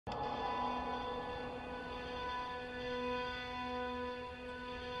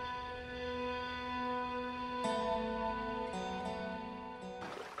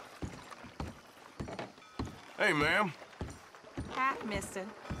Hey, ma'am. Hi, mister.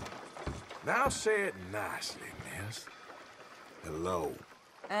 Now say it nicely, miss. Hello.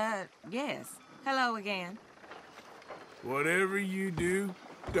 Yes. Hello again. Whatever you do,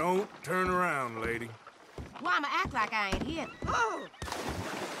 don't turn around, lady. Why I'ma act like I ain't here? Oh!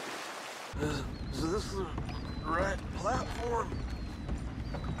 Is this the right platform?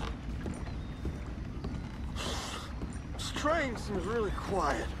 This train seems really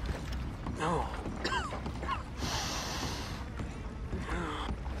quiet. Oh.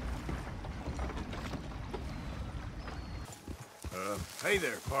 Hey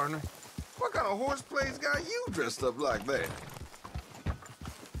there, partner. What kind of horseplays got you dressed up like that?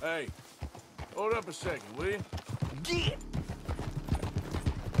 Hey, hold up a second, will you? Get!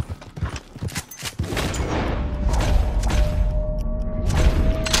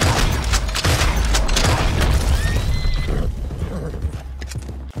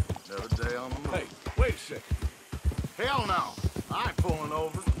 Another day on the move. Hey, wait a second. Hell no! I ain't pulling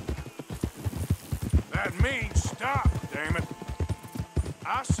over. That means stop, damn it.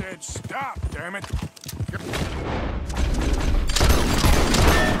 I said stop, damn it.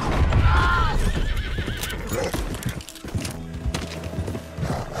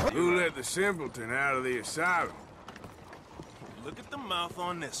 Who let the simpleton out of the asylum? Look at the mouth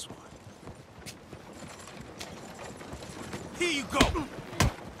on this one. Here you go!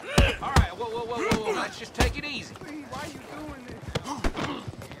 All right, whoa. Let's just take it easy. Why are you doing this?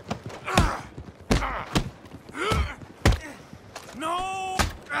 No!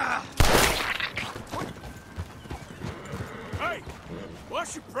 Hey,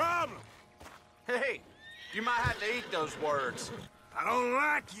 what's your problem? Hey, you might have to eat those words. I don't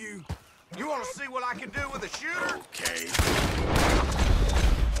like you. You want to see what I can do with a shooter? Okay.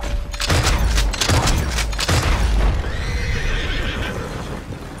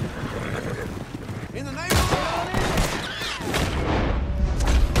 In the name of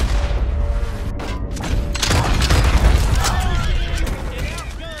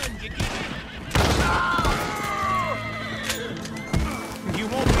you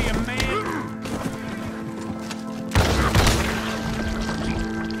won't be a man.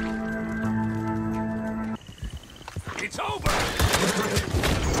 It's over.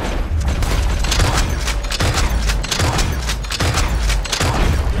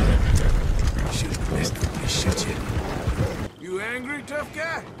 Should've missed it. He shot you. You angry, tough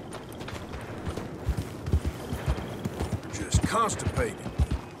guy? Just constipated.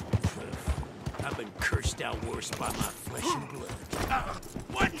 I've been cursed out worse by my flesh and blood.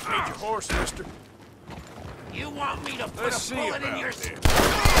 What? Need your horse, mister. You want me to put Let's a see bullet in about your... this.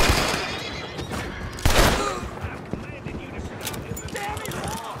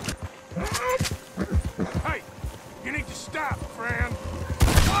 Hey, you need to stop, friend.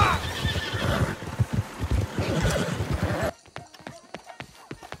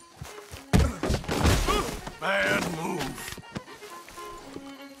 Bad move.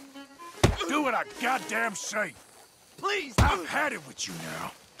 Do what I goddamn say. Please! I've had it with you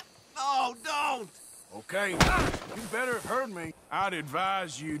now. No, don't! Okay, you better have heard me. I'd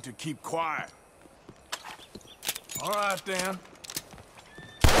advise you to keep quiet. All right, then.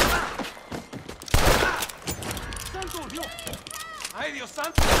 Santo Dios! Ay, Dios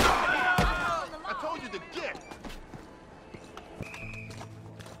santo! I told you to get!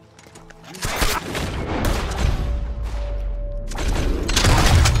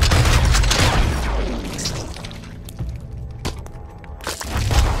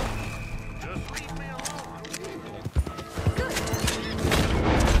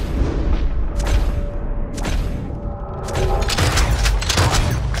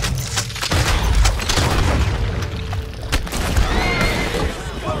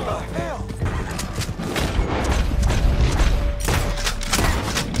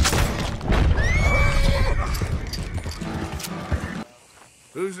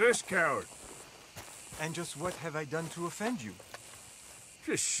 Who's this coward? And just what have I done to offend you?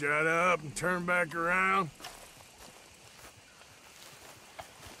 Just shut up and turn back around.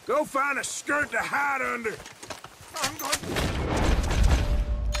 Go find a skirt to hide under. I'm going...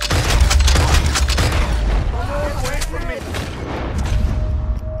 Get away from me!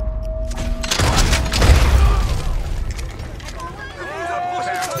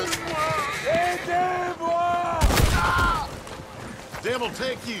 Them will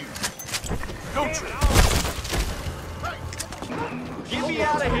take you. Don't you? Get me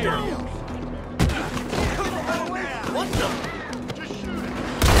out of here! What the? Just shoot it.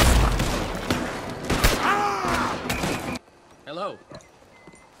 Hello.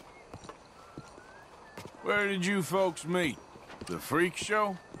 Where did you folks meet? The freak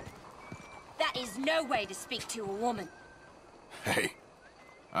show? That That is no way to speak to a woman. Hey,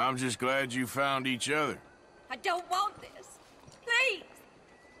 I'm just glad you found each other. I don't want this. Please!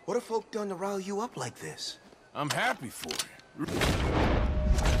 What have folk done to rile you up like this? I'm happy for you.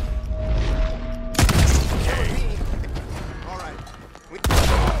 All right.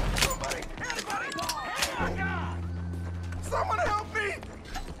 Somebody! Someone help me!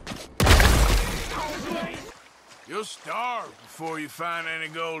 You'll starve before you find any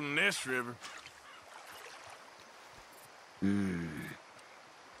gold in this river.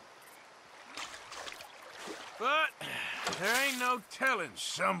 But there ain't no telling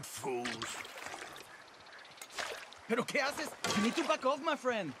some fools. ¿Pero qué haces? You need to back off, my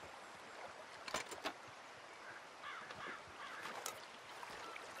friend.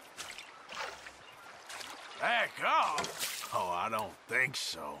 Back off? Oh, I don't think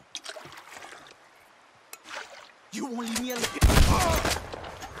so. You won't leave me alone.